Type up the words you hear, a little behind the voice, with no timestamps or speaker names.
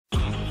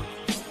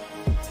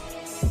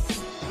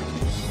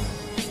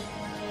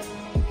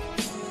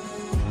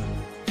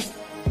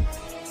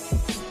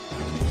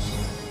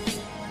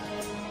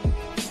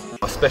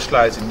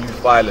specialise in youth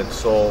violence.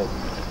 So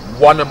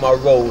one of my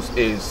roles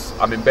is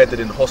I'm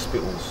embedded in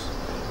hospitals,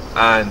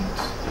 and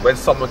when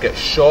someone gets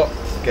shot,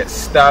 gets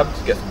stabbed,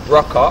 gets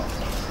broke up,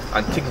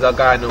 and things are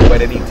going on where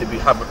they need to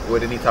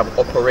have an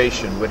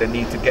operation, where they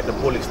need to get the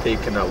bullets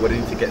taken out, where they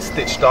need to get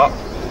stitched up.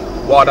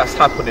 While that's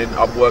happening,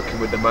 I'm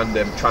working with them and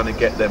them, trying to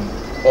get them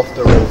off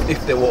the roads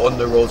if they were on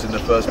the roads in the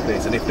first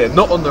place. And if they're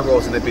not on the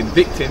roads and they've been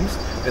victims,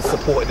 then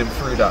supporting them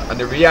through that. And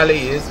the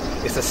reality is,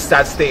 it's a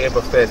sad state of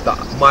affairs that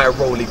my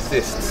role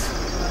exists.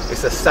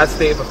 It's a sad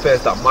state of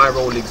affairs that my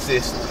role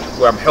exists,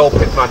 where I'm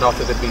helping man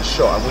after they've been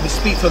shot. And when you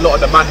speak to a lot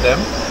of the man them,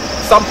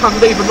 sometimes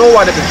they don't even know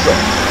why they've been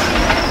shot.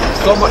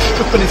 So much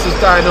stupidness is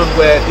going on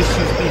where this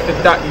you's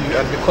beefing that you,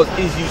 and because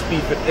his you's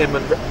beefing him,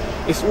 and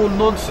it's all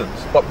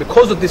nonsense. But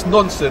because of this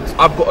nonsense,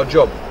 I've got a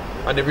job.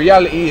 And the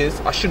reality is,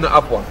 I shouldn't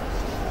have one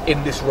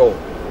in this role.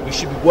 We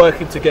should be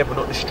working together,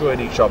 not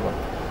destroying each other.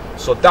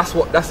 So that's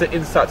the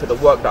insight to the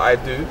work that I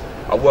do.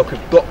 I work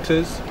with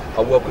doctors,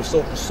 I work with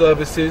social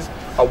services,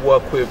 I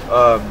work with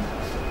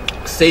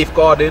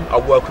safeguarding, I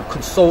work with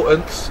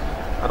consultants,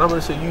 and I'm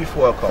just a youth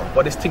worker.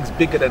 But this thing's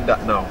bigger than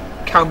that now.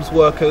 CAMS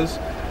workers,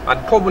 and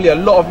probably a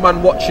lot of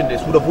man watching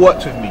this would have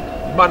worked with me.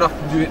 You might not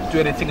have to do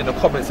anything in the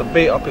comments and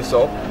bait up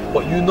yourself,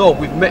 but you know,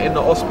 we've met in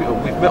the hospital,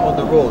 we've met on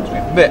the roads,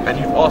 we've met, and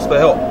you've asked for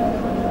help.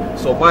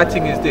 So my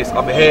thing is this: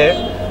 I'm here,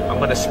 I'm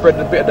going to spread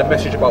a bit of the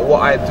message about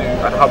what I do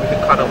and how we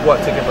can kind of work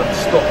together to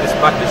stop this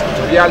madness. Because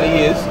the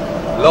reality is,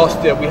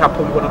 last year we had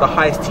probably one of the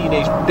highest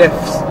teenage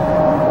deaths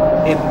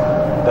in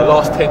the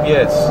last 10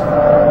 years.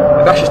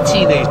 And that's just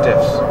teenage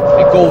deaths.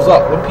 It goes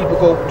up. When people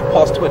go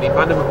past 20,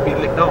 man, them will be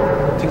licked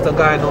down. Things are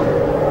going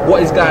on.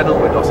 What is going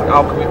on with us, and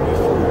how can we move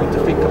forward? We need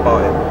to think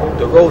about it.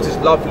 The roads is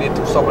lovely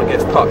until someone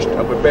gets touched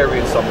and we're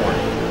burying someone.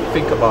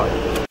 Think about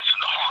it.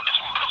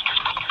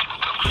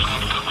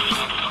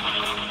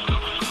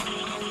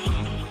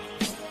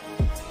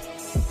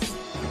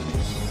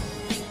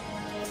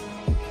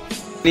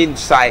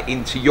 Insight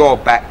into your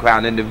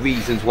background and the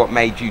reasons what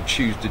made you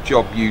choose the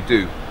job you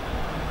do.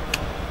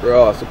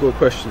 Bro, it's a good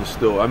question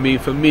still. I mean,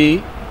 for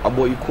me, I'm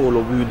what you call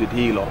a wounded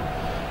healer.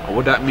 And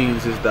what that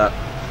means is that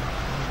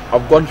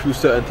I've gone through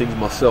certain things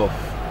myself,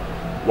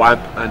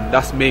 and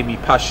that's made me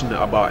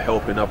passionate about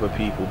helping other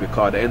people,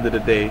 because at the end of the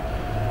day,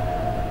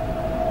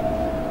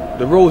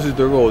 the roads is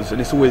the roads,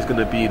 and it's always going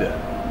to be there.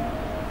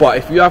 But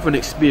if you have an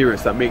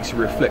experience that makes you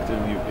reflect,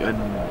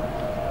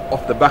 and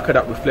off the back of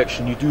that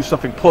reflection you do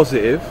something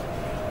positive,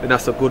 then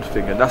that's a good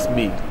thing. And that's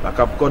me. Like,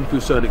 I've gone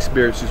through certain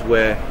experiences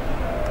where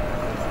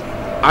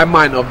I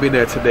might not have been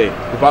there today.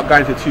 Without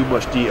going into too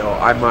much detail,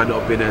 I might not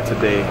have been there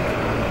today,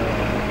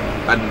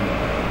 and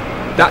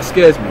that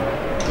scares me.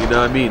 You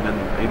know what I mean?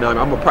 And you know,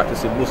 I'm a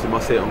practicing Muslim. I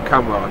say it on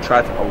camera.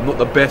 I'm not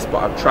the best,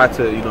 but I've tried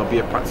to, you know, be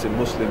a practicing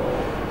Muslim,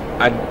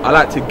 and I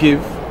like to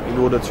give in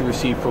order to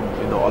receive from,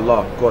 you know,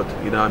 Allah, God.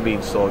 You know what I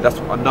mean? So that's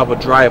another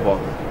driver. You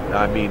know what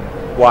I mean?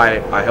 Why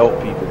I help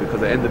people, because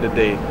at the end of the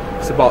day,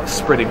 it's about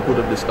spreading good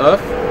on this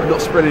earth and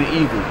not spreading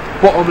evil.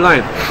 Bottom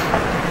line.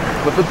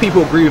 Whether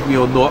people agree with me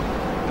or not,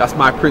 that's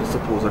my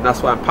principles, and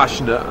that's why I'm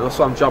passionate, and that's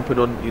why I'm jumping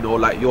on, you know,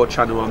 like your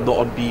channel. I'm not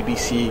on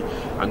BBC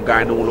and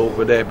going all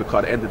over there,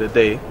 because at the end of the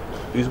day,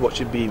 who's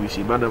watching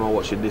BBC? Man, am I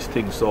watching this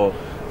thing? So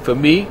for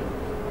me,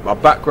 my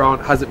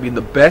background hasn't been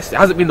the best. It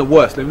hasn't been the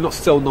worst. Let me not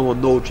sell no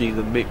one no dreams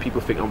and make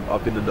people think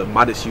I've been in the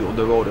maddest youth on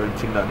the road or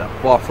anything like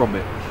that. Far from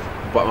it.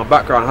 But my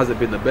background hasn't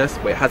been the best,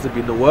 but it hasn't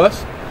been the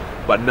worst.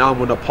 But now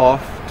I'm on a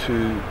path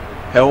to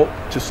help,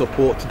 to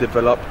support, to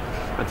develop,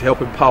 and to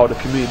help empower the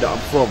community that I'm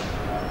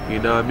from. You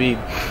know what I mean?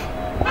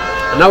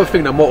 Another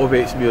thing that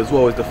motivates me as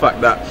well is the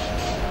fact that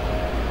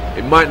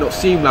it might not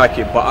seem like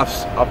it, but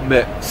I've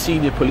met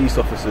senior police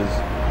officers,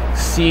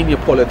 senior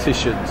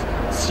politicians,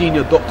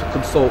 senior doctor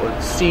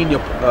consultants, senior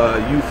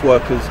youth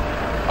workers.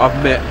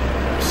 I've met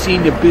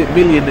senior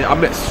millionaires. I've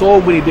met so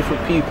many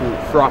different people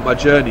throughout my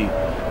journey,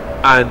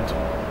 and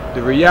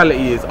the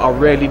reality is I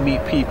rarely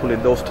meet people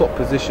in those top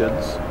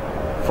positions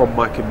from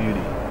my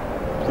community.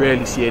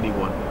 Rarely see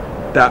anyone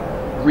that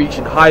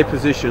reaching high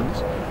positions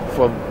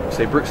from,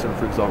 say, Brixton,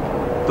 for example.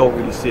 Don't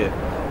really see it.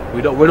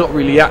 We're not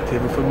really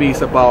active, and for me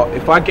it's about,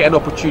 if I get an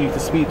opportunity to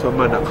speak to a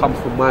man that comes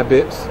from my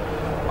bits,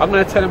 I'm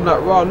going to tell him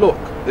that, right, look,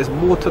 there's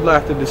more to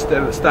life than just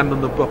standing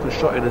on the block and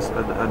shotting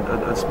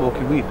and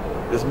smoking weed.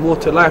 There's more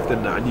to life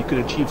than that, and you can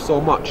achieve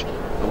so much.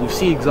 And we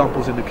see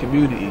examples in the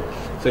community.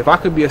 So if I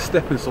can be a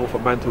stepping stone for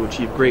man to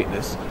achieve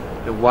greatness,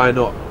 then why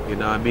not? You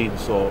know what I mean?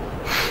 So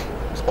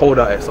it's cold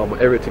out here, so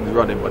everything's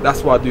running, but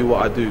that's why I do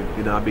what I do.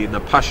 You know what I mean?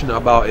 I'm passionate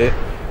about it,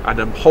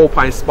 and I hope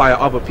I inspire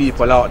other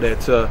people out there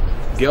to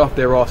get off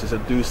their asses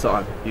and do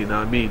something. You know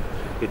what I mean?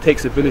 It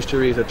takes a village to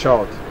raise a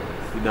child.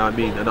 You know what I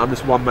mean? And I'm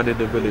just one man in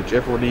the village.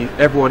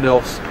 Everyone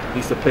else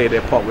needs to play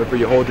their part. Whether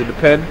you're holding the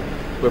pen,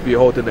 whether you're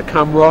holding the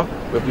camera,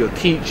 whether you're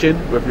teaching,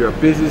 whether you're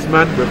a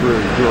businessman, whether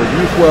you're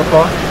a youth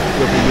worker,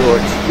 whether you're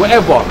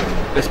whatever.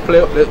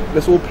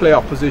 Let's all play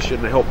our position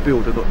and help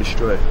build and not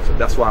destroy. So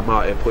that's why I'm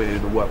out here putting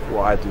in the work for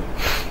what I do.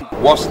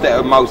 What's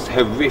the most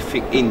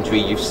horrific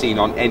injury you've seen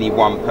on any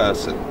one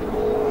person?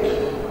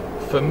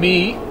 For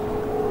me,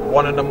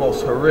 one of the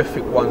most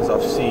horrific ones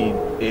I've seen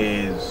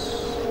is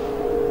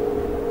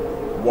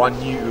one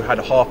youth who had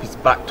half his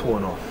back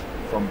torn off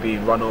from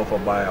being run over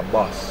by a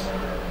bus.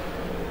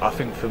 I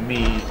think for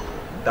me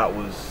that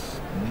was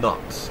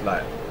nuts,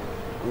 like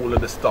all of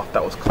the stuff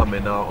that was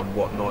coming out and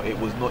whatnot. It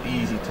was not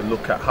easy to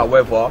look at.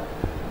 However,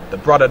 the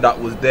brother that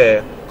was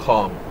there,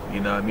 calm,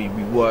 you know what I mean?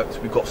 We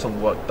worked, we got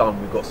some work done,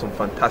 we got some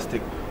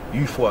fantastic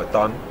youth work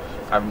done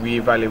and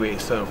re-evaluated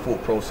certain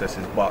thought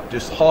processes, but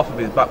just half of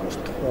his back was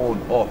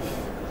torn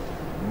off.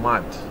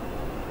 Mad.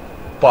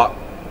 But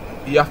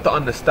you have to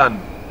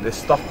understand, there's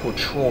stuff called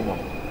trauma.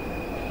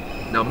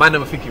 Now, man,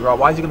 never thinking, right,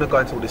 why is he going to go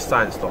into all this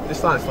science stuff?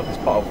 This science stuff is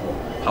part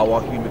of how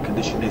our human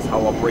condition is,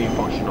 how our brain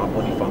functions, our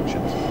body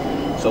functions.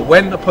 So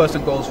when a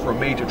person goes for a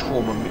major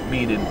trauma,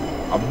 meaning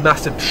a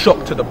massive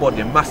shock to the body,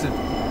 a massive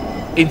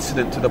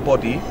incident to the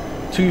body,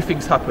 two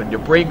things happen.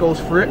 Your brain goes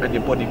through it and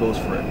your body goes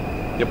through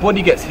it. Your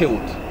body gets healed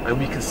and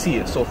we can see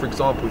it. So for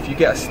example, if you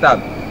get a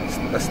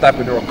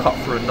stabbing or a cut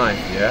through a knife,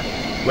 yeah,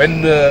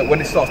 when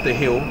it starts to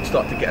heal, you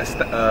start to get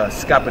a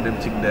scab and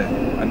everything there,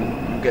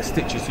 and you get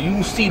stitches. So you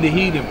will see the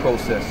healing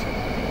process.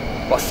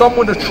 But some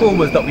of the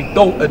traumas that we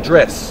don't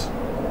address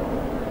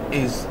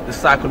is the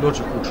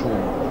psychological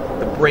trauma,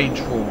 the brain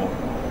trauma,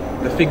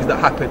 the things that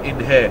happen in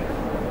here.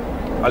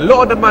 A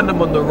lot of the man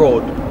them on the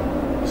road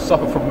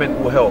suffer from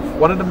mental health.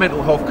 One of the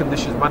mental health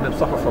conditions man them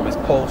suffer from is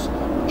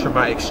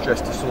post-traumatic stress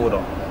disorder.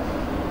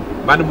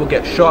 Man them will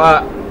get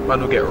shot at,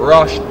 man will get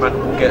rushed, man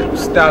will get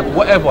stabbed,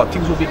 whatever,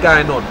 things will be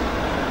going on.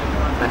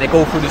 And they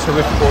go through this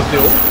horrific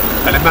ordeal,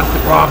 and the man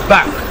can run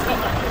back.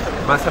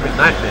 The man's having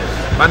nightmares.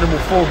 Man will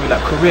phone me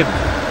like, Karim,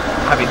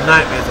 I'm having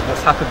nightmares of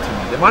what's happened to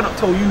me. They might not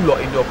tell you lot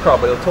in your crowd,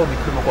 but they'll tell me,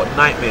 Karim, I've got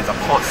nightmares, I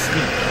can't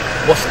sleep.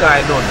 What's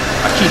going on?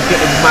 I keep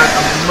getting mad,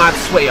 I'm mad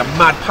sweaty, I'm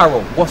mad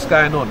paro. What's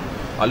going on?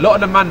 A lot of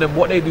the man, then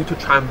what they do to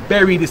try and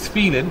bury this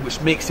feeling, which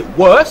makes it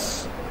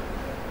worse,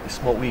 is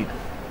smoke weed,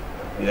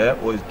 yeah,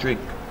 or is drink,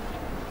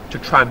 to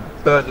try and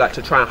burn, like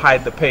to try and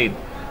hide the pain.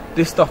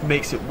 This stuff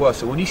makes it worse.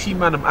 So when you see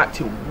man I'm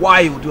acting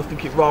wild, you're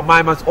thinking, right,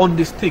 my man's on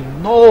this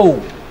thing.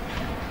 No,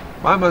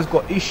 my man's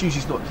got issues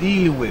he's not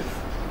dealing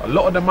with. A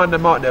lot of the man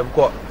them out there have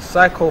got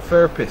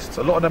psychotherapists.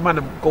 A lot of the man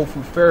them go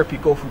through therapy,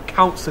 go through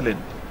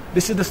counselling.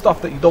 This is the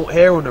stuff that you don't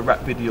hear on the rap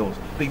videos,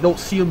 that you don't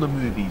see on the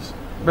movies.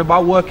 Remember, I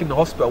work in the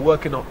hospital,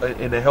 working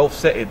in a health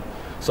setting.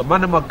 So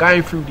man them are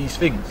going through these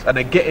things and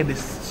they're getting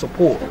this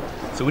support.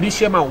 So when you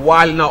see a man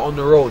wilding out on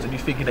the roads and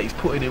you're thinking that he's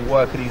putting in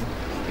work and he's,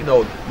 you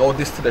know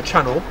this to the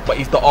channel, but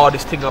he's the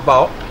hardest thing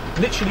about,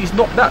 literally it's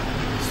not that.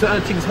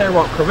 Certain things here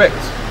aren't correct.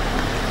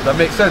 Does that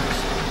make sense?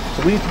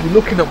 So we need to be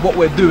looking at what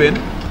we're doing,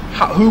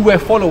 who we're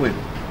following.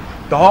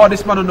 The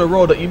hardest man on the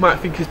road that you might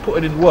think is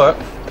putting in work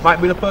might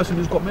be the person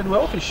who's got mental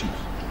health issues.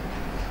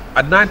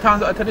 And 9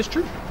 times out of 10 it's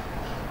true.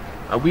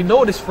 And we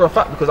know this for a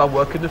fact because I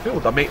work in the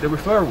field, I make the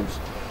referrals.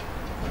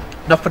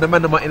 Enough for the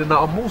men that are in and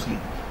out of Moseley.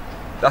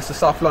 That's the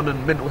South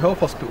London Mental Health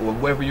Hospital,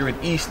 and whether you're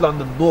in East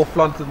London, North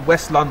London,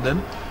 West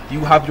London, you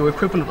have your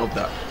equivalent of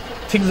that.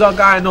 Things are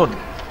going on.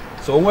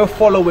 So when we're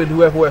following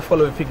whoever we're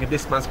following, thinking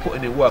this man's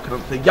putting in work,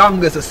 and the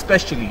youngers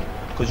especially,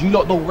 because you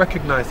lot don't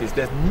recognise this,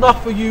 there's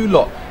enough of you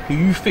lot who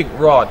you think,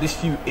 rah,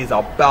 this youth is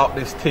about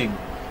this thing.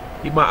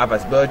 He might have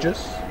Asperger's,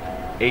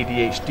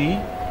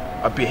 ADHD,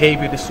 a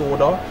behaviour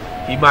disorder,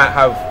 he might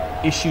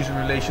have issues in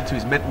relation to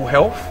his mental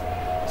health.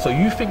 So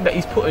you think that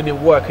he's putting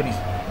in work and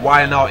he's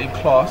wilding out in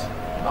class.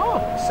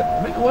 No, it's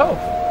mental health.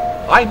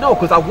 I know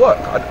because I work.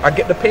 I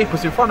get the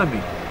papers in front of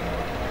me.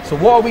 So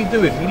what are we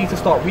doing? We need to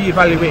start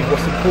re-evaluating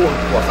what's important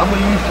to us. I'm a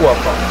youth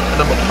worker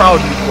and I'm a proud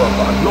youth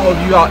worker. A lot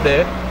of you out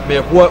there may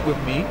have worked with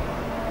me,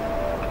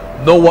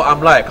 know what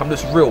I'm like. I'm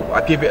just real.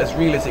 I give it as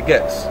real as it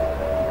gets.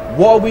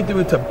 What are we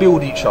doing to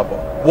build each other?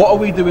 What are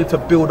we doing to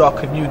build our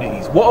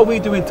communities? What are we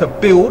doing to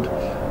build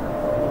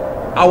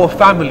our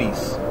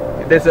families?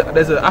 There's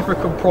an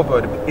African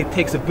proverb, it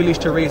takes a village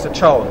to raise a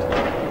child.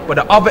 But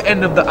the other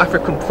end of the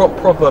African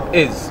proverb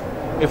is,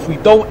 if we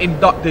don't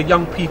induct the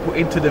young people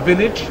into the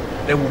village,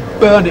 then we'll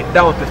burn it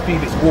down to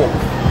feel its warmth.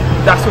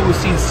 That's where we're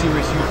seeing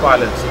serious youth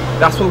violence.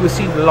 That's where we're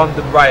seeing the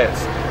London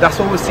riots. That's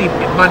what we're seeing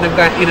man them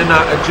going in and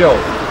out of jail.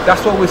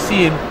 That's what we're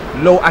seeing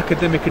low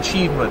academic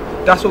achievement.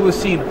 That's what we're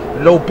seeing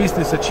low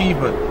business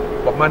achievement.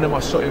 But man them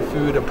are shotting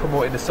food and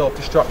promoting the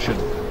self-destruction.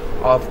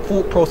 Our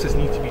thought process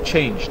needs to be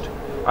changed.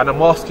 And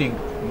I'm asking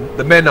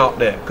the men out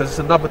there, because it's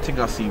another thing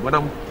I see when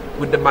I'm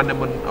with the man them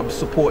when I'm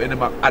supporting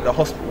them at the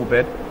hospital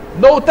bed.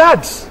 No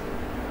dads,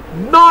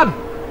 none,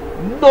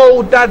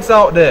 no dads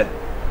out there.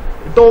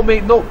 It don't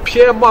make no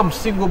pure mum,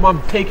 single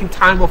mum taking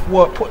time off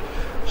work,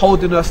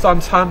 holding her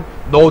son's hand.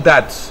 No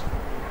dads.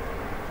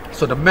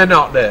 So the men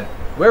out there,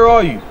 where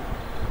are you?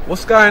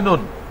 What's going on?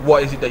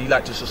 What is it that you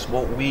like to just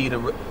smoke weed?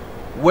 And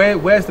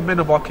where's the men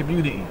of our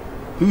community?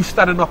 Who's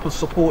standing up and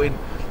supporting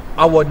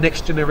our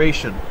next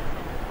generation?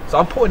 So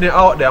I'm putting it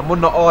out there. I'm not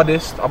an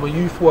artist, I'm a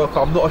youth worker,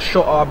 I'm not a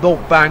shotter, I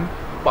don't bang,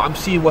 but I'm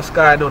seeing what's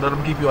going on and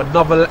I'm giving you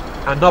another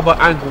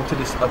angle to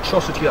this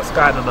atrocity that's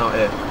going on out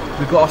here.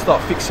 We've got to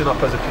start fixing up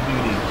as a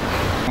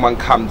community. Someone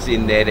comes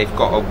in there, they've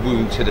got a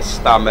wound to the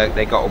stomach,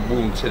 they've got a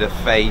wound to the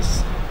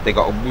face, they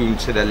got a wound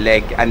to the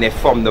leg, and they're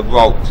from the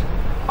road.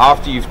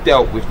 After you've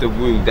dealt with the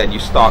wound and you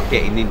start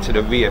getting into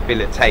the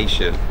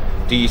rehabilitation,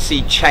 do you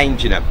see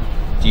change in them?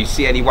 Do you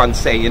see anyone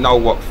saying, you know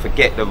what,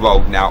 forget the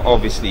road now,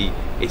 obviously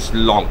it's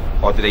long,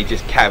 or do they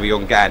just carry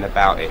on going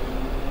about it?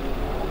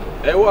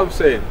 Hey, what I'm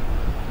saying,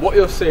 what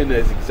you're saying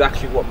is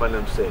exactly what man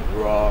I'm saying,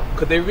 right?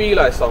 Because they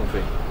realise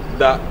something,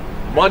 that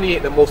money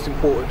ain't the most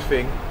important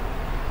thing,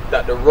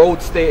 that the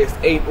road status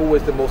ain't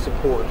always the most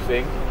important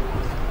thing,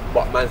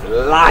 but man's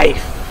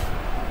life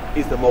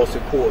is the most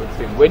important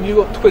thing. When you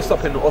got twist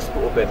up in the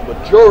hospital bed,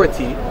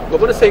 majority, I'm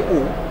going to say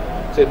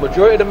all, so the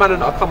majority of the men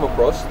that I come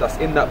across that's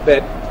in that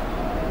bed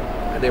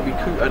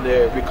and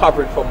they're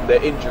recovering from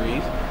their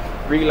injuries,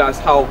 realise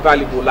how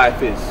valuable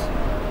life is.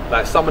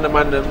 Like some of the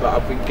men that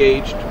I've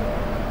engaged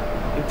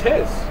in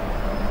tears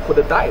could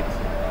have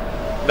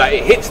died. Like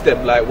it hits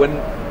them, like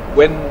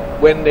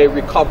when they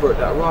recover,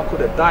 that I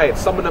could have died.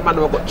 Some of the men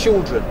have got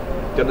children,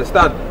 do you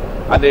understand?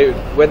 And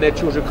when their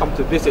children come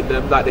to visit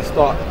them, like they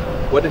start,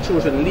 when the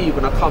children leave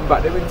and I come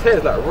back, they're in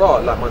tears, like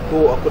like my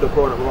daughter could have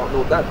grown up without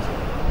no dad.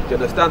 Do you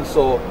understand?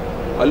 So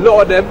a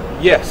lot of them,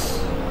 yes,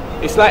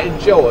 it's like in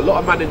jail. A lot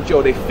of men in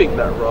jail, they think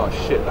that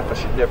shit, like I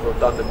should never have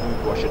done the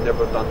move, or I should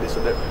never have done this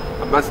and that.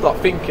 And man start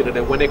thinking, and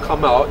then when they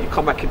come out, you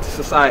come back into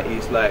society,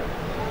 it's like,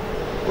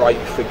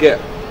 you forget.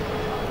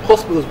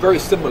 Hospital is very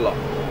similar.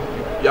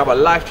 You have a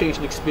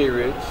life-changing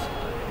experience.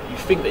 You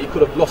think that you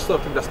could have lost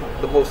something that's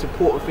the most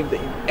important thing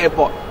that you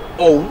ever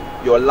own,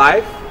 your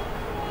life.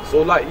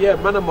 So like, yeah,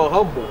 man, I'm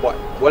humble, but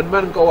when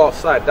man go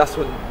outside, that's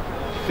when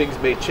things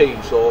may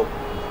change. So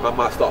man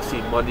might start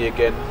seeing money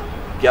again,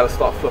 gal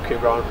start flocking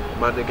around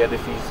man again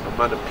if he's a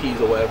man of peas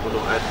or whatever,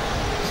 and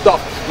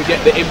start to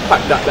forget the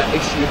impact that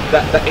issue,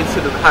 that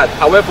incident had.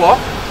 However,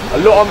 a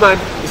lot of man,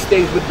 it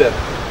stays with them,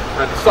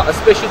 and so,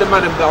 especially the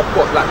man that I've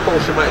got like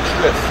post-traumatic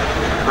stress.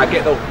 I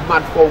get those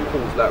mad phone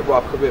calls like,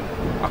 Karim,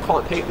 I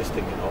can't take this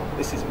thing, you know,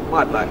 this is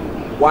mad, like,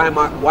 why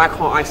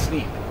can't I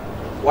sleep?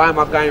 Why am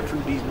I going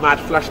through these mad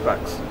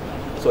flashbacks?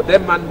 So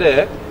them man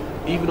there,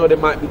 even though they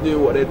might be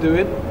doing what they're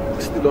doing,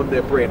 it's still on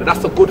their brain. And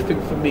that's a good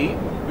thing for me,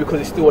 because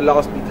it still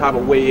allows me to have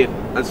a way in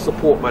and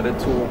support man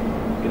until,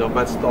 you know,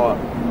 man start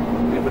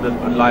living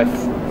a life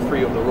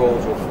free of the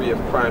roads, or free of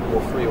crime,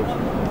 or free of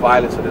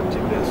violence and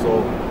everything there.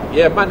 So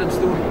yeah, man, them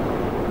still,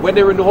 when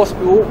they're in the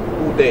hospital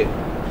all day,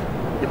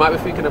 they might be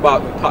thinking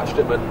about who touched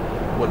them and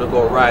want to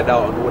go ride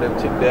out and all them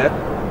things there,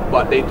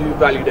 but they do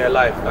value their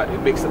life. Like, it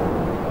makes them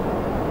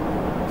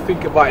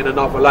think about it in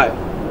another light.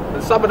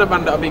 And some of the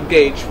men that I've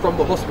engaged from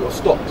the hospital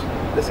stopped.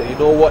 They said, you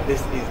know what,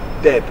 this is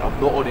dead, I'm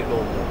not on it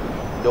no more.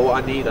 You know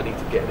what I need to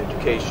get an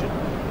education,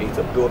 I need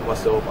to build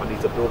myself, I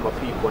need to build my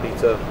people, I need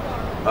to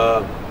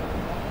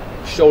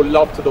show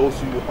love to those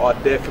who are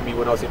there for me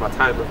when I was in my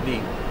time of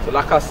need. So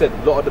like I said,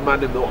 a lot of the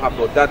men don't have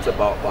no dads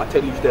about, but I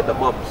tell you, they're the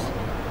mums,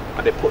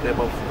 and they put their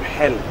mum through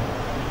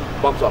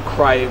hell. Mums are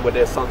crying when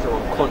their sons are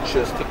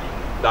unconscious,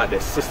 like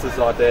their sisters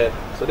are there.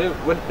 So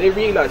when they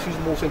realise who's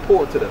most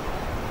important to them.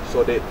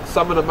 So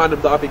some of the men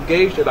that I've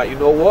engaged, they're like, you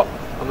know what,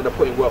 I'm going to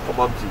put in work for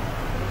Mumsy,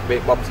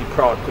 make Mumsy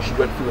proud, because she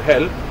went through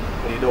hell,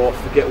 and you know what,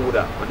 forget all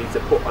that.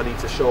 I need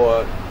to show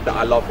her that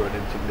I love her and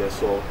everything there.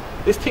 So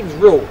this thing's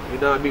real, you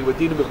know what I mean? We're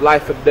dealing with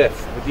life and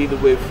death, we're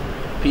dealing with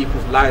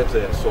people's lives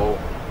there. So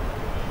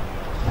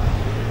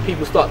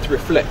people start to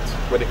reflect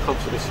when it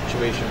comes to this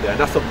situation there, and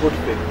that's a good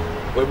thing.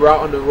 When we're out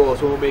on the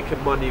roads, when we're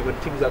making money, when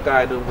things are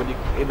going on, when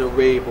you're in a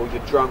rave, or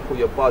you're drunk, or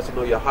you're buzzing,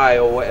 or you're high,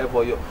 or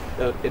whatever, you're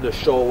in a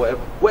show,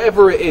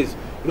 whatever it is,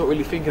 you're not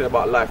really thinking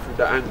about life through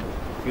that angle.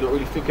 You're not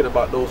really thinking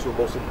about those who are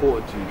most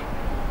important to you.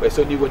 But it's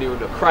only when you're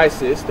in a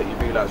crisis that you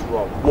realise,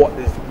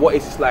 what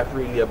is this life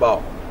really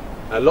about?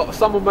 And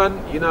some of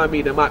man, you know what I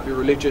mean, they might be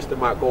religious, they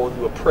might go and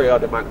do a prayer,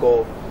 they might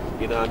go,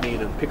 you know what I mean,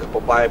 and pick up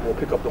a Bible,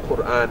 pick up the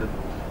Quran, and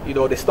you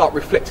know, they start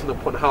reflecting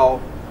upon how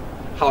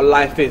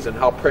life is and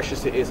how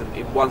precious it is, and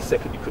in 1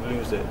 second you could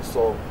lose it.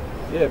 So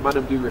yeah, man,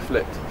 them do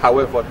reflect.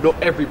 However, not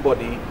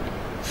everybody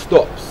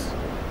stops,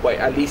 but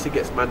at least it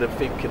gets man them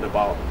thinking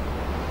about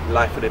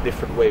life in a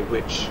different way,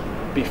 which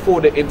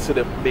before the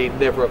incident may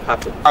never have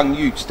happened. Young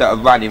youths that are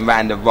running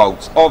around the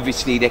roads,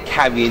 obviously they're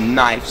carrying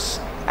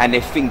knives, and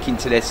they're thinking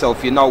to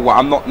themselves, you know what,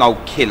 I'm not no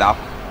killer,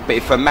 but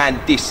if a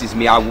man disses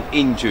me, I will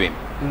injure him.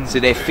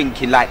 So they're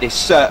thinking like there's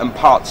certain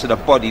parts of the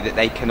body that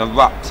they can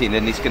erupt in,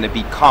 and it's going to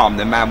be calm,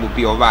 the man will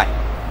be alright.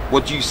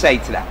 What do you say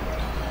to that?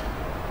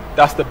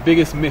 That's the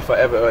biggest myth I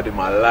ever heard in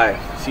my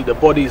life. See, the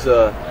body's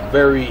a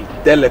very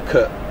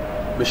delicate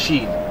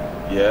machine.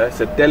 Yeah,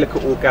 it's a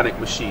delicate organic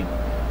machine.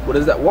 What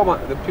is that?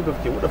 The people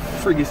think, what the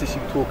frig is this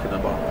you talking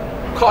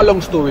about? Cut a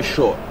long story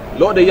short, a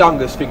lot of the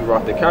youngest figure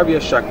out, they carry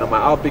a shank, no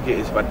matter how big it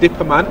is. If I dip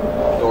a man,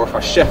 or if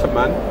I chef a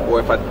man, or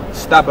if I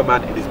stab a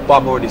man in his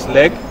bum or in his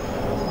leg,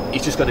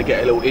 he's just going to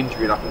get a little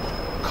injury and I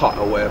can cut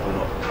or whatever.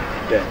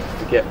 Not. Then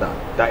forget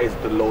that. That is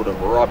the load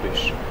of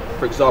rubbish.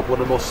 For example,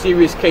 one of the most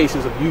serious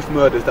cases of youth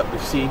murders that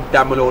we've seen,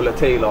 Damilola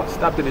Taylor,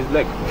 stabbed in his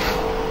leg.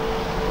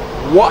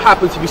 What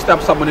happens if you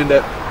stab someone in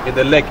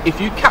the leg? If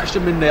you catch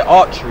them in their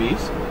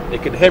arteries, they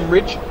can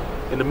hemorrhage.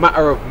 In a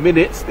matter of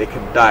minutes, they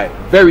can die.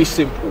 Very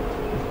simple.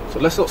 So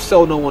let's not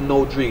sell no one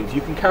no dreams.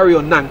 You can carry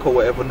on nank or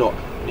whatever not.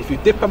 And if you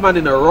dip a man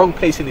in the wrong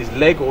place in his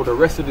leg or the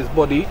rest of his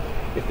body,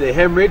 if they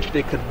hemorrhage,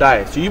 they can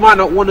die. So you might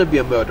not want to be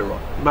a murderer.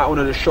 You might want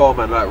to just show a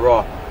man like,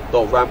 raw,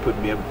 don't ramp with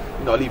me and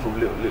leave him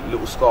with a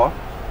little scar.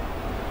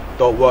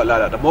 Don't work like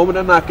that. The moment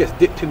a knife gets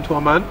dipped into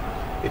a man,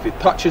 if it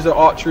touches an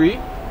artery,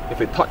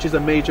 if it touches a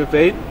major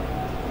vein,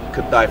 you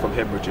could die from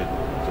hemorrhaging.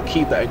 So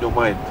keep that in your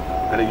mind.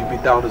 And then you'll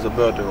be down as a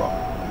murderer.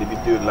 And you'll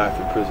be doing life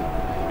in prison.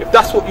 If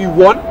that's what you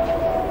want,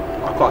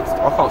 I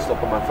can't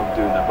stop a man from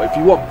doing that. But if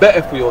you want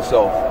better for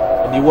yourself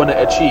and you want to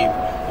achieve,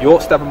 you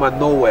won't stab a man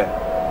nowhere.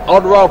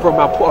 I'd rather a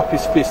man put up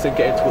his fist and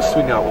get into a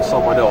swing out with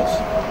someone else.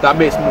 That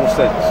makes more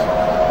sense.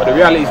 But the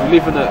reality is we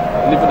live in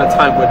a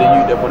time where the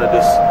youth they want to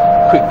just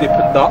quick dip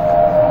and duck.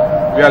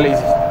 The reality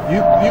is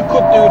you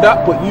could do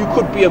that, but you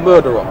could be a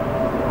murderer.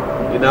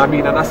 You know what I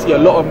mean? And I see a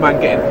lot of men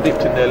getting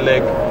dipped in their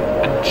leg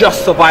and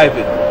just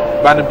surviving.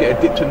 Random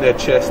getting dipped in their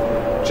chest,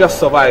 just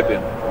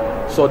surviving.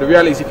 So the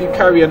reality is if you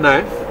carry a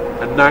knife,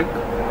 a nank,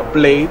 a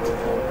blade,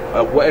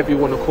 whatever you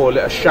want to call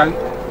it, a shank,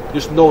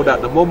 just know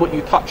that the moment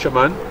you touch a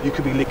man, you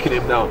could be licking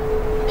him down.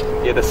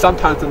 Yeah,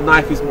 sometimes the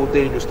knife is more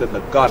dangerous than the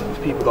gun.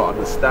 People don't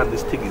understand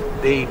this thing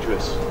is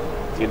dangerous.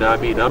 You know what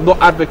I mean? I'm not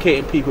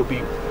advocating people be,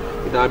 you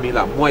know what I mean,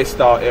 like moist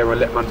out here and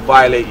let man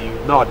violate you.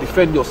 No,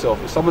 defend yourself.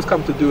 If someone's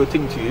come to do a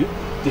thing to you,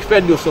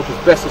 defend yourself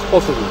as best as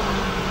possible.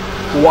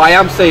 But what I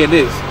am saying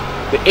is,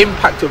 the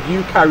impact of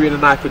you carrying a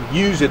knife and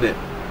using it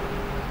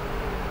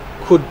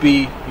could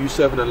be you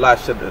serving a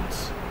life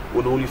sentence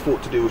when all you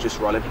thought to do was just,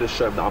 right, let me just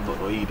show him that I'm not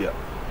no idiot.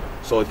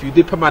 So if you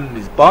dip a man in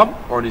his bum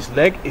or on his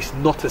leg, it's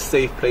not a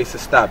safe place to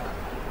stab.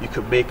 You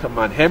can make a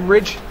man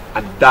hemorrhage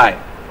and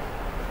die.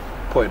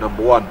 Point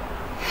number one.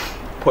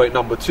 Point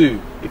number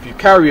two, if you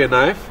carry a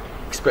knife,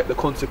 expect the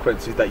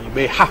consequences that you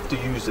may have to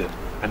use it.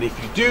 And if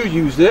you do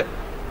use it,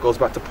 goes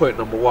back to point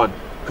number one,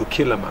 you could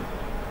kill a man.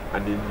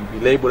 And then you'll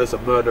be labelled as a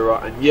murderer.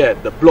 And yeah,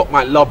 the block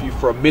might love you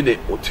for a minute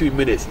or 2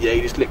 minutes. Yeah,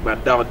 you just lick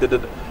man down.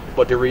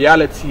 But the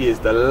reality is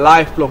the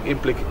lifelong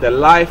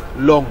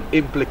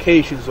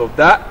implications of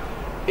that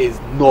is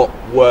not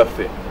worth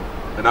it.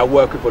 And I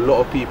work with a lot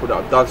of people that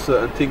have done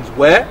certain things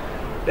where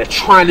they're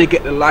trying to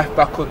get their life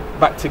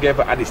back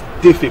together, and it's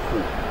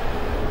difficult.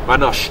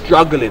 Man are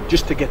struggling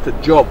just to get a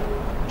job,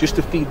 just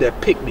to feed their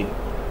picnic,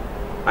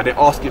 and they're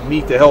asking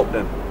me to help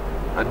them.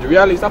 And the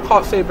reality is I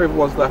can't save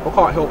everyone's life. I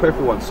can't help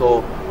everyone.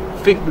 So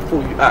think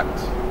before you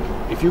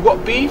act. If you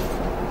got beef,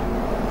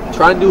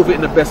 try and deal with it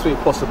in the best way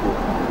possible.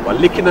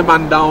 But licking a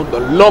man down, the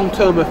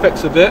long-term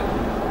effects of it,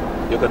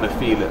 you're going to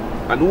feel it.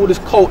 And all this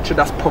culture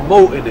that's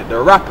promoting it,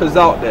 the rappers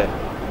out there,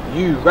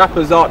 you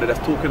rappers out there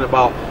that's talking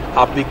about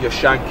how big your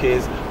shank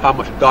is, how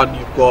much gun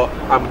you've got,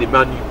 how many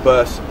man you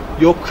burst,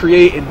 you're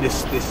creating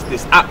this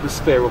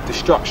atmosphere of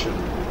destruction.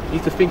 You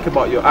need to think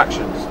about your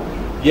actions.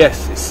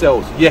 Yes, it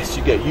sells. Yes,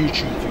 you get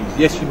YouTube views.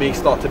 Yes, you may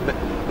start to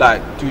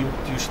like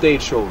do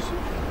stage shows.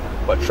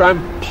 But try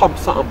and pump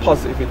something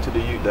positive into the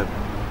youth then.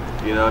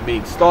 You know what I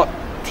mean? Start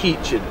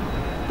teaching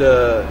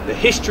the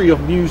history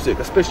of music,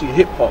 especially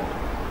hip hop.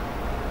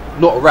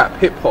 Not rap,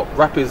 hip hop.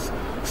 Rap is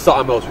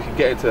something else. We can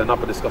get into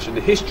another discussion.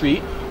 The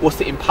history was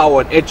to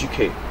empower and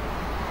educate.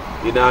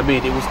 You know what I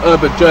mean? It was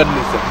urban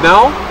journalism.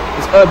 Now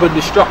it's urban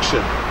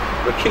destruction.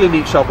 We're killing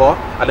each other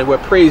and then we're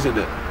praising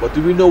it. But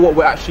do we know what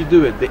we're actually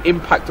doing? The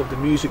impact of the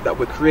music that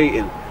we're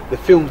creating, the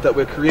films that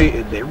we're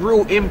creating, the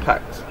real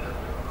impact.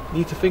 You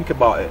need to think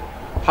about it.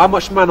 How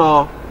much men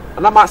are,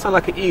 and that might sound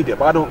like an idiot,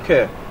 but I don't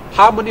care.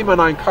 How many men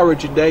are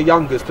encouraging their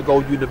youngers to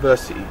go to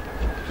university?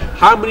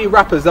 How many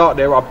rappers out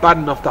there are bad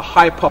enough to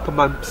hype up a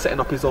man setting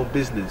up his own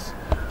business?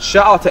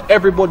 Shout out to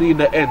everybody in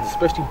the ends,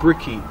 especially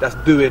Bricky, that's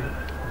doing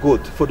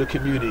good for the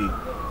community.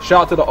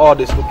 Shout out to the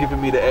artists for giving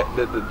me the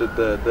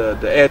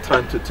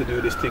airtime to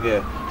do this thing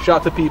here. Shout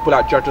out to people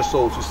like Judge of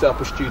Souls who set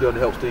up a studio and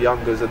helps the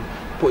youngers and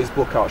put his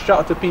book out. Shout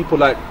out to people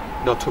like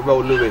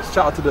Terrell Lewis.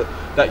 Shout out to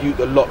that youth,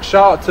 the lot.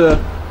 Shout out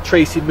to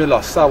Tracy Miller,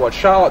 Sawad.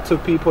 Shout out to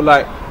people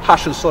like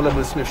Hash and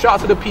Solomon Smith. Shout out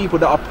to the people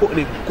that are putting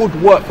in good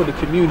work for the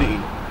community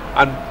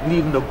and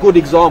leaving a good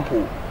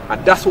example.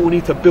 And that's what we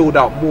need to build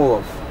out more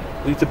of.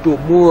 We need to build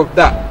more of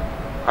that,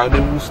 and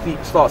then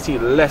we'll start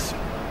seeing less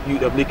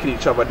youth of licking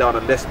each other down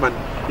and less man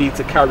need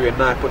to carry a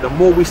knife. But the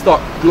more we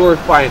start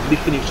glorifying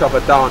licking each other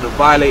down and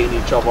violating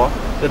each other,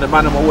 then the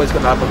man are always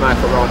going to have a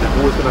knife around them,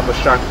 always going to have a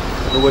shank,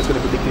 and always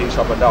going to be licking each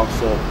other down.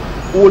 So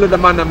all of the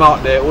man them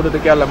out there, all of the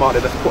gal them out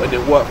there that's putting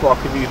in work for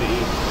our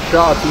community,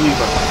 shout out to you,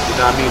 man. You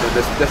know what I mean? And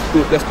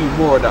let's do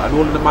more of that. And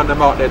all of the man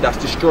them out there that's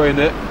destroying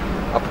it,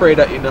 I pray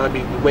that, you know what I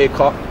mean, we wake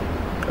up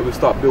and we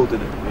start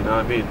building it. You know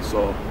what I mean?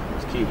 So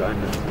let's keep that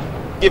in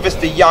there. Give us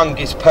the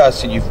youngest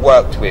person you've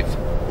worked with.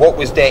 What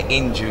was their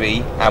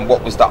injury and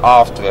what was the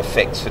after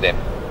effects for them?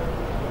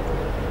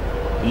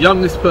 The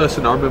youngest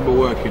person I remember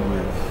working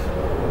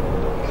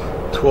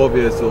with, 12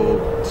 years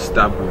old,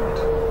 stab wound.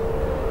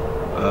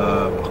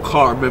 I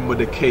can't remember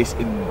the case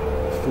in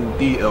full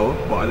detail,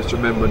 but I just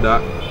remember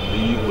that the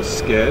youth was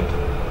scared.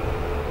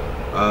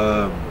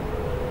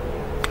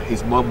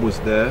 His mum was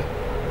there,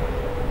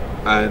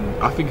 and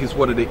I think it's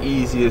one of the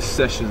easiest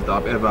sessions that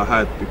I've ever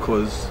had,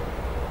 because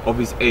of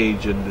his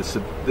age and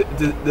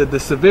the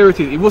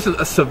severity. It wasn't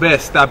a severe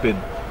stabbing,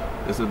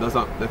 if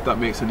that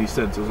makes any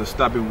sense. It was a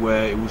stabbing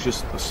where it was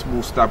just a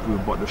small stab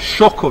wound, but the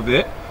shock of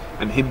it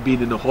and him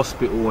being in the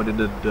hospital and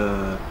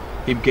then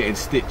him getting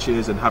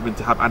stitches and having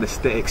to have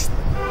anesthetics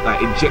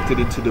like injected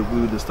into the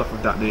wound and stuff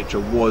of that nature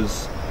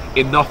was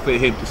enough for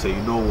him to say,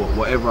 you know what,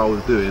 whatever I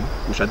was doing,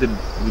 which I didn't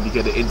really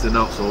get the ins and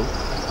outs of,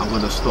 I'm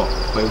gonna stop.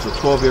 But it was a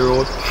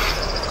 12-year-old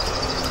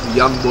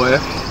young boy,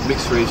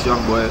 mixed race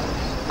young boy,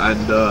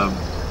 and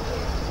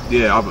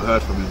yeah, I haven't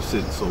heard from him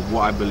since. So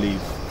what I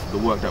believe, the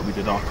work that we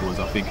did afterwards,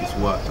 I think it's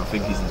worked. I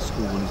think he's in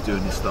school and he's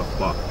doing this stuff,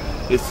 but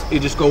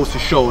it just goes to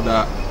show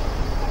that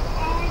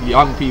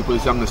young people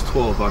as young as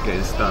 12 are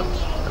getting stabbed.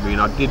 I mean,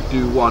 I did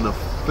do one of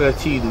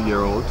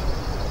 13-year-old,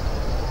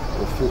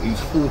 he was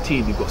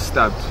 14, he got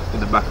stabbed in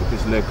the back of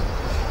his leg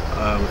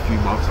a few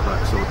months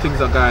back. So things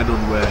are going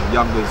on where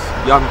young people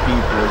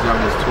as young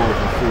as 12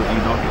 and 14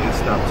 are getting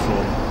stabbed.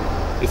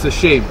 So it's a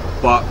shame,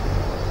 but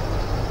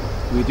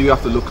we do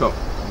have to look up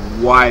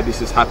why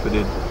this is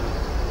happening.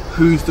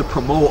 Who's the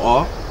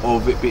promoter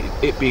of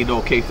it being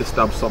okay to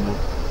stab someone?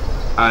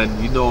 And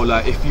you know,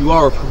 like, if you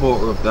are a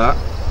promoter of that,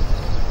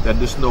 then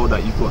just know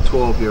that you've got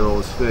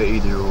 12-year-olds,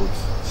 13-year-olds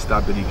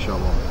stabbing each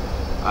other.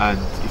 And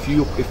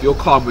if you're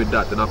calm with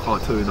that, then I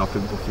can't tell you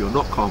nothing. But if you're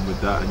not calm with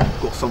that and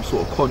you've got some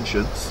sort of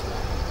conscience,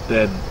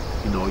 then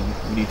you know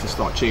you need to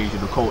start changing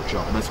the culture.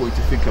 And that's why you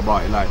to think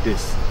about it like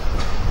this: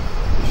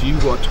 if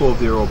you've got a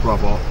 12-year-old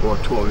brother or a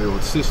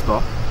 12-year-old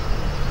sister,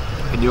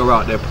 and you're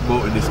out there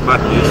promoting this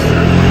madness,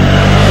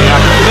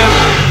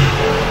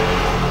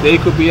 they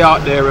could be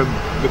out there,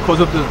 and because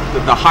of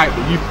the hype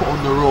that you've put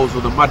on the roads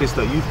or the madness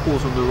that you've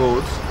caused on the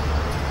roads,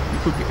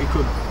 it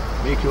could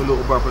make your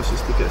little brother or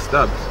sister get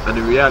stabbed. And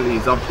the reality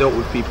is, I've dealt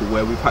with people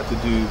where we've had to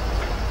do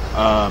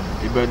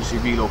emergency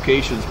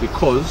relocations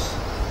because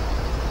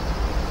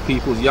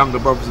people's younger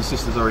brothers and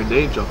sisters are in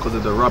danger because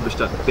of the rubbish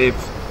that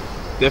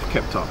they've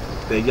kept up.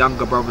 Their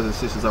younger brothers and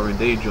sisters are in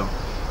danger.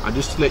 And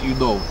just to let you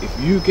know, if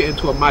you get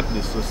into a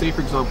madness, so say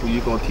for example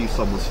you go and thief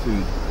someone's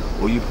food,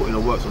 or you put in a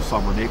works on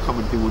someone, they come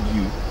and deal with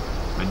you,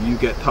 and you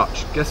get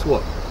touched, guess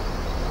what?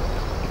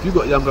 If you've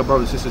got younger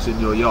brothers and sisters in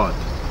your yard,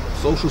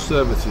 social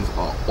services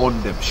are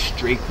on them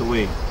straight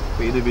away.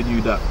 But you never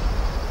knew that.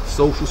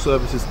 Social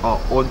services are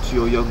onto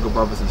your younger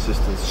brothers and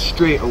sisters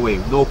straight away,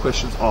 no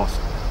questions asked.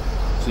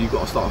 So you've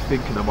got to start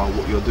thinking about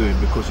what you're doing,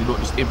 because you're not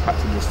just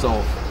impacting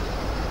yourself,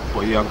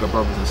 but your younger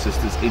brothers and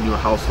sisters in your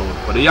household.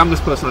 But the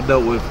youngest person I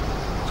dealt with,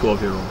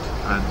 12-year-old,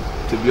 and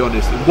to be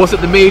honest, it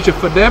wasn't the major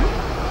for them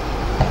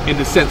in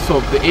the sense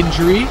of the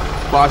injury,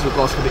 but as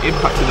regards to the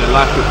impact in their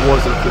life, it was.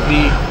 And for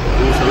me,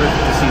 it was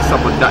horrific to see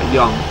someone that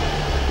young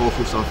go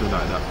through something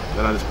like that.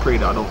 And I just pray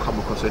that I don't come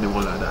across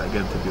anyone like that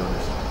again, to be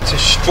honest. It's a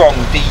strong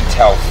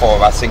detail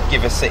for us and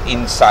give us an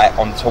insight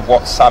onto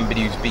what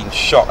somebody who's been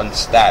shot and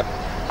stabbed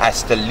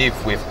has to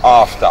live with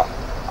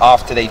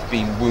after they've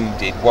been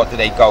wounded. What do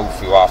they go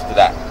through after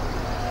that?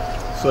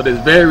 So there's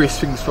various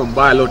things from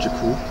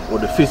biological or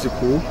the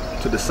physical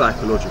to the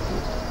psychological.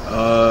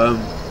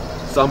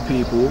 Some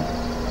people,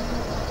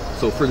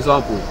 so for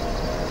example,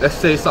 let's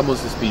say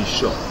someone's just been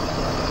shot,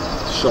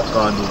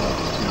 shotgun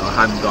or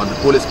handgun, the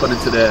bullet's gone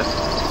into their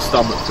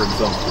stomach, for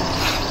example.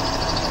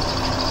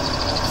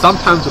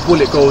 Sometimes the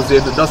bullet goes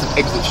in and doesn't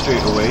exit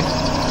straight away.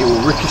 It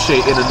will ricochet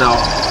in and out,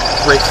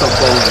 break some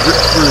bones, rip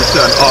through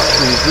certain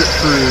arteries, rip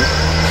through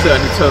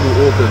certain internal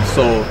organs.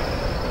 So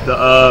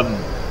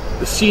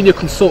the senior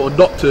consultant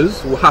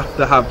doctors will have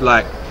to have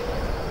like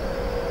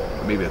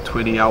maybe a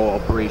 20-hour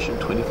operation,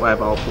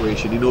 25-hour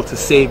operation in order to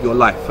save your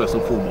life first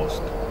and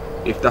foremost.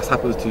 If that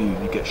happens to you,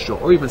 you get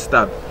shot or even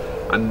stabbed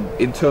and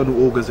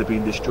internal organs are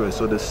being destroyed.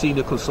 So the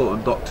senior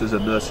consultant doctors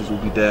and nurses will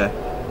be there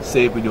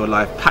saving your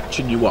life,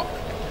 patching you up,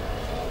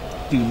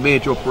 do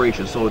major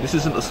operations. So this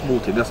isn't a small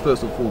thing, that's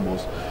first and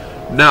foremost.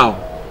 Now,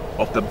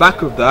 off the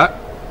back of that,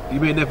 you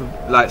may never,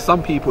 like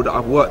some people that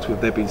I've worked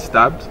with, they've been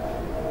stabbed,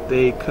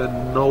 they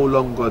can no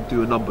longer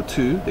do a number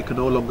 2, they can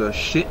no longer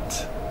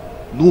shit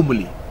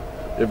normally.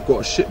 They've got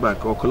a shit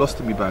bag or a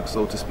colostomy bag,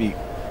 so to speak,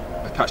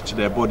 attached to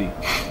their body.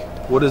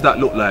 What does that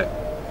look like?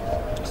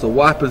 So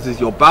what happens is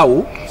your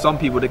bowel, some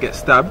people they get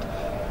stabbed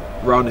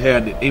around here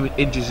and it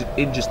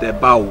injures their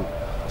bowel.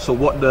 So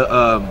what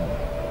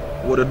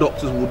the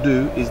doctors will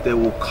do is they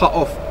will cut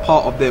off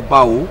part of their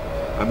bowel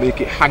and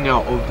make it hang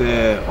out of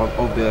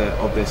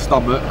their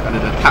stomach and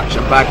then attach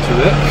a bag to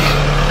it,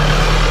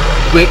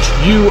 which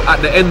you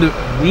at the end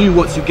of you,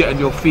 once you get on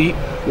your feet,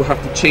 will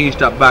have to change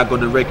that bag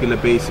on a regular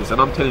basis.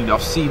 And I'm telling you,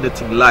 I've seen the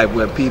thing live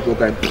where people are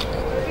going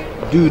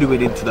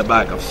doo-dooing into the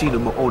bag. I've seen it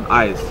with my own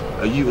eyes.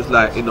 You was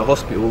like in the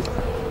hospital,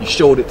 you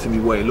showed it to me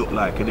what it looked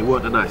like, and it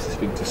weren't the nicest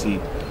thing to see.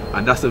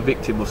 And that's a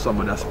victim of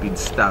someone that's been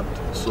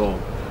stabbed. So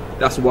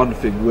that's one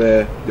thing,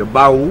 where your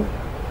bowel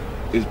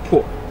is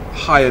put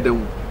higher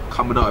than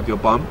coming out of your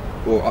bum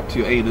or up to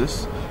your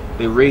anus.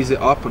 They raise it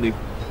up and they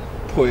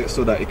put it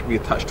so that it can be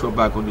attached to a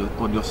bag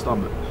on your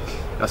stomach.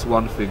 That's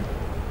one thing.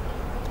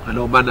 I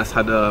know man that's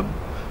had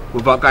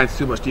without going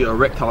too much detail,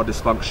 erectile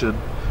dysfunction.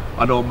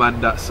 I know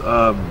man that's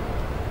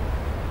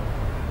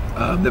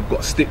They've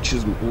got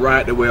stitches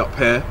right the way up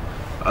here.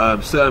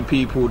 Certain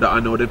people that I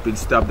know, they've been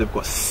stabbed, they've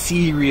got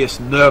serious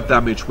nerve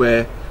damage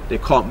where they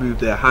can't move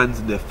their hands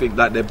and their feet,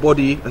 like their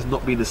body has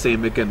not been the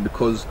same again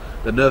because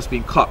the nerve's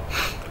been cut,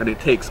 and it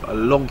takes a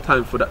long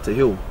time for that to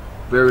heal,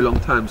 very long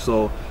time.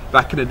 So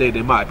back in the day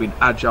they might have been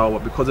agile,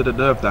 but because of the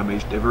nerve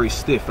damage they're very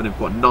stiff and they've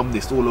got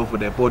numbness all over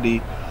their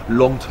body,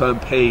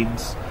 long-term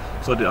pains.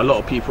 So a lot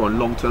of people are on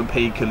long-term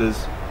painkillers.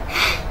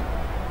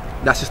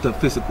 That's just the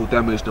physical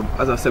damage.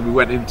 As I said, we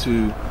went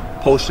into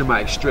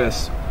post-traumatic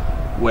stress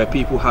where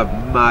people have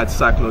mad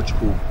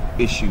psychological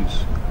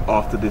issues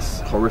after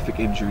this horrific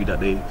injury that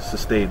they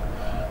sustain,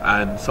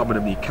 and some of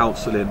them need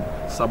counselling,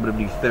 some of them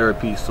need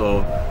therapy.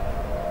 So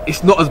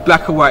it's not as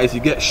black and white as you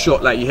get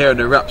shot, like you hear in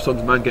the rap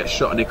songs, man get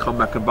shot and they come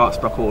back and bounce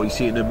back, or you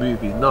see it in the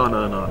movies. No.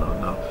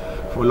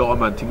 For a lot of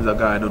man, things are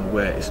going on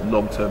where it's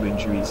long-term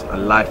injuries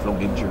and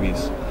lifelong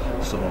injuries.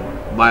 So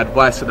my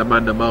advice to the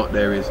man them out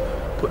there is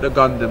put the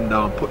gun them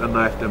down, put the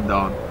knife them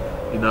down.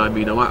 You know what I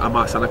mean? I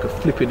might sound like a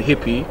flipping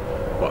hippie,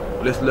 but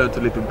let's learn to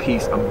live in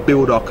peace and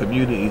build our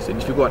communities.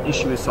 And if you've got an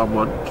issue with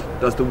someone,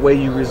 does the way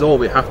you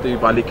resolve it have to be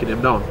by licking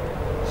them down?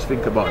 Just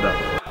think about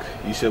that.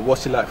 You said,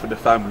 what's it like for the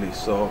family?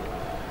 So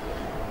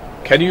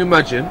can you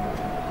imagine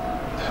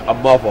a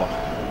mother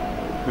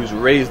who's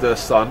raised her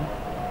son,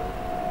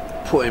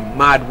 put in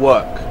mad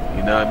work,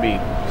 you know what I mean?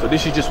 So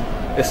this is just,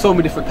 there's so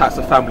many different types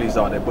of families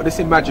out there, but let's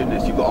imagine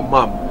this. You've got a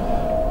mum,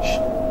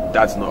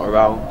 dad's not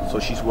around, so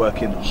she's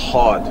working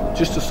hard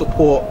just to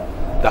support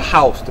the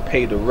house, to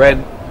pay the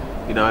rent,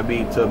 you know what I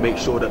mean, to make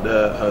sure that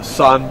her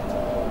son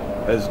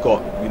has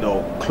got, you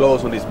know,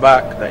 clothes on his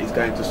back, that he's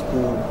going to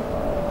school.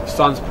 The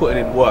son's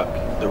putting in work.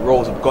 The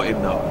roles have got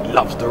him now. He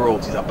loves the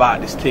roles. He's about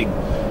this thing.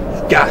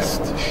 He's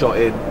gassed, shot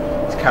in.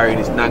 He's carrying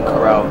his nank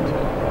around,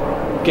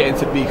 getting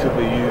to beef with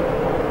you,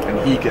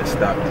 and he gets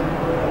stabbed.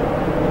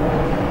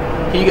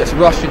 He gets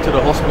rushed into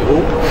the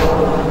hospital.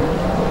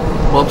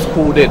 Mum's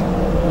called in.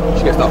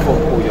 She gets that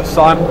phone call. Your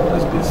son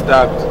has been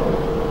stabbed.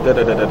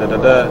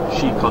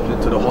 She comes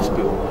into the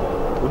hospital.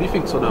 What do you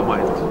think's on her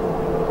mind?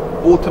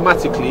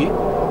 Automatically,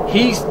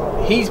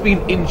 he's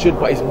been injured,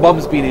 but his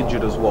mum's been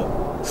injured as well,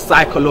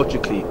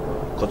 psychologically,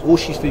 because all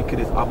she's thinking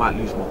is, I might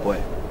lose my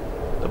boy,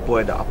 the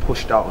boy that I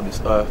pushed out on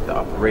this earth, that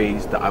I've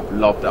raised, that I've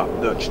loved, that I've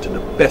nurtured to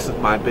the best of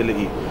my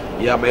ability.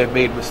 Yeah, I may have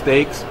made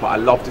mistakes, but I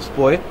love this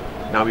boy.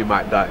 Now he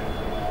might die.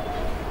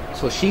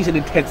 So she's in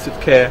intensive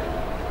care.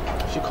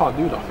 She can't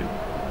do nothing.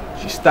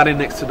 She's standing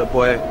next to the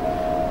boy.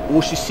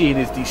 All she's seeing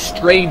is these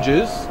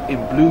strangers in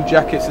blue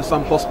jackets in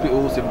some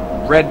hospitals, in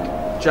red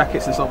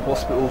jackets in some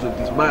hospitals, with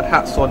these mad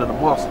hats on and a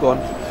mask on,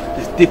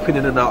 just dipping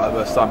in and out of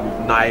her son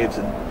with knives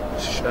and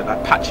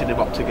like patching him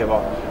up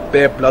together,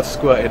 bare blood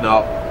squirting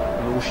out,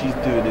 and all she's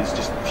doing is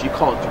just, she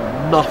can't do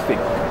nothing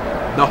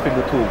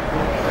at all.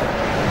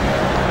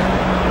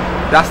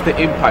 That's the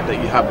impact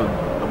that you have on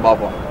a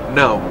mother.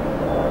 Now,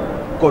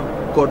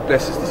 God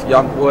blesses this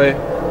young boy.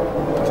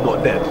 He's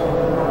not dead,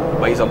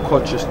 but he's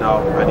unconscious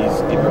now and he's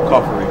in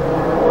recovery.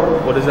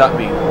 What does that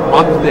mean?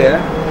 Mum's there,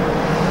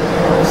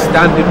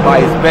 standing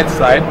by his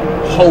bedside,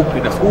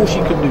 hoping, that's all she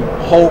can do,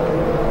 hope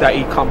that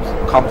he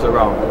comes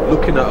around,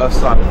 looking at her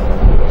son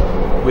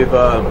with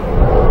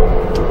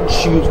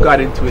tubes going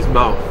into his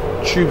mouth,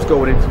 tubes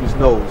going into his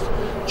nose,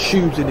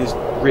 tubes in his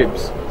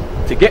ribs.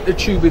 To get the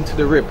tube into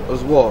the rib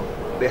as well,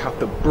 they have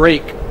to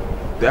break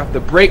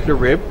the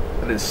rib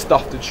and then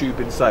stuff the tube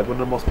inside. One of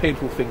the most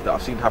painful things that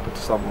I've seen happen to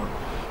someone.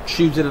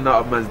 Tubes in and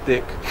out of man's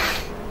dick,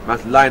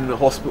 man's lying in a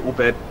hospital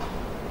bed,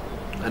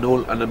 and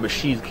the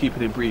machine's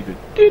keeping him breathing.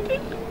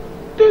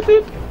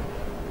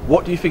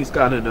 What do you think's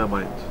going on in her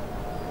mind?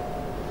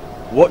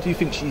 What do you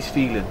think she's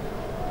feeling?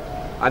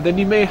 And then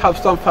you may have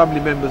some family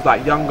members,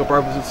 like younger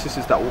brothers and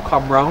sisters, that will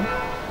come round.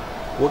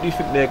 How do you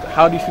think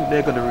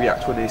they're going to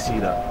react when they see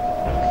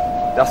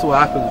that? That's what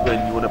happens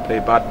when you want to play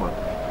bad man.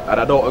 And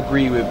I don't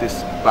agree with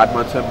this bad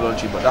man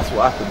terminology, but that's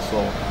what happens. So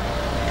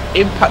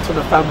impact on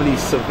the family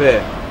is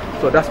severe.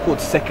 So that's called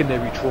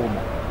secondary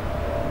trauma.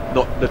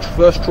 Not the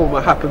first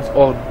trauma happens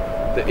on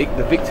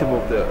the victim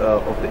of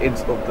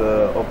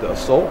the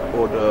assault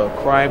or the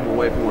crime or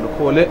whatever you want to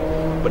call it,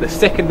 but the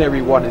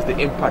secondary one is the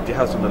impact it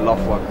has on the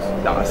loved ones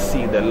that are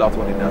seeing their loved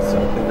one in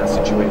that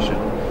situation.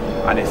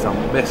 And it's a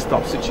messed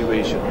up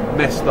situation,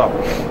 messed up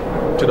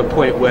to the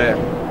point where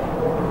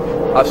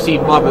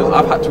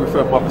I've had to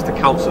refer mothers to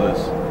counsellors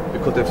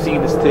because they've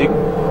seen this thing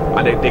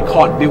and they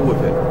can't deal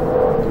with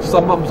it.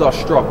 Some mums are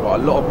strong, but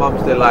a lot of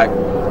mums, they're like,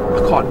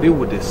 I can't deal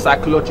with this.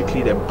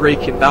 Psychologically, they're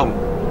breaking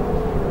down.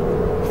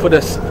 For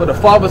the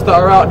fathers that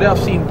are out there, I've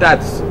seen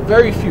dads,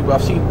 very few,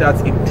 but I've seen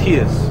dads in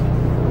tears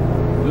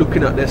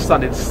looking at their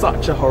son in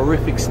such a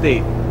horrific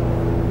state.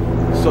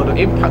 So the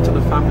impact on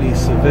the family is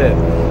severe.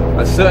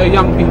 And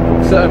certain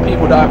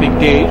people that have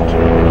engaged,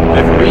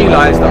 they've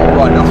realised that, oh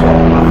right, that's what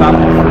my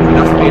family is,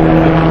 that's made them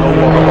think, oh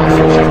what, I've got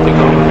such a thing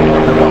on me,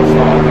 I've got to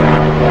start again.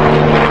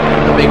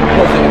 To make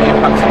positive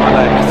impacts on my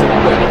life instead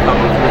of putting the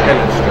family through hell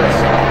and stress.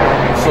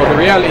 So the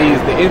reality is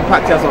the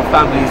impact it has on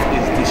families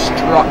is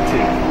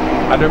destructive.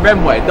 And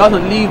remember, it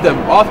doesn't leave them,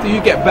 after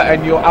you get better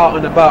and you're out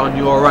and about and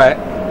you're alright,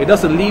 it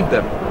doesn't leave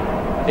them.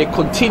 It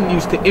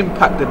continues to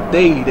impact the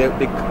day.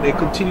 They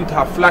continue to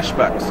have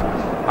flashbacks,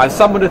 and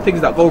some of the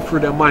things that go through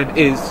their mind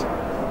is,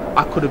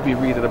 I could have been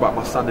reading about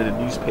my son in the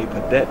newspaper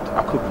dead.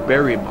 I could be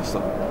burying my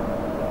son.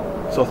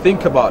 So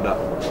think about that.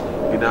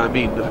 You know what I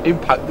mean? The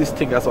impact this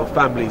thing has on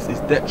families is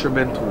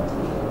detrimental.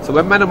 So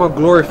when man are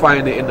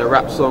glorifying it in the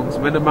rap songs,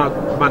 when man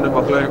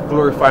are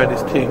glorifying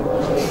this thing,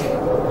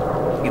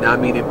 you know what I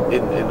mean,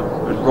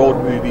 in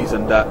road movies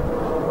and that,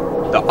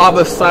 the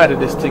other side of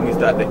this thing is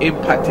that the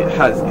impact it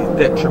has is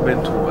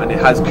detrimental, and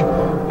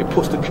it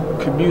puts the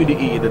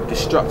community in a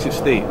destructive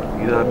state.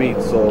 You know what I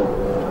mean? So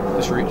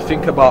just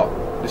think about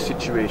the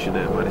situation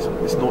there, man.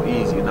 It's not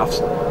easy enough.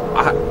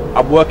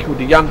 I'm working with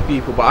the young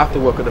people, but I have to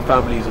work with the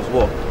families as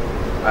well.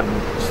 And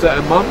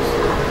certain mums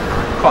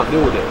can't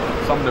deal with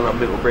it. Some of them have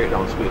mental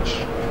breakdowns, which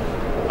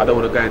I don't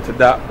want to go into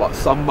that, but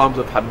some mums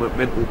have had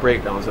mental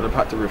breakdowns and I've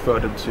had to refer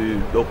them to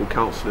local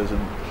counsellors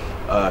and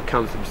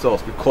counsel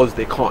themselves because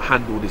they can't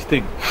handle this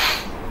thing.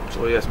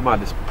 So yes,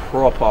 man, it's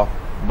proper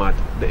mad.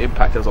 The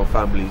impact has on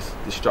families,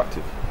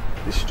 destructive.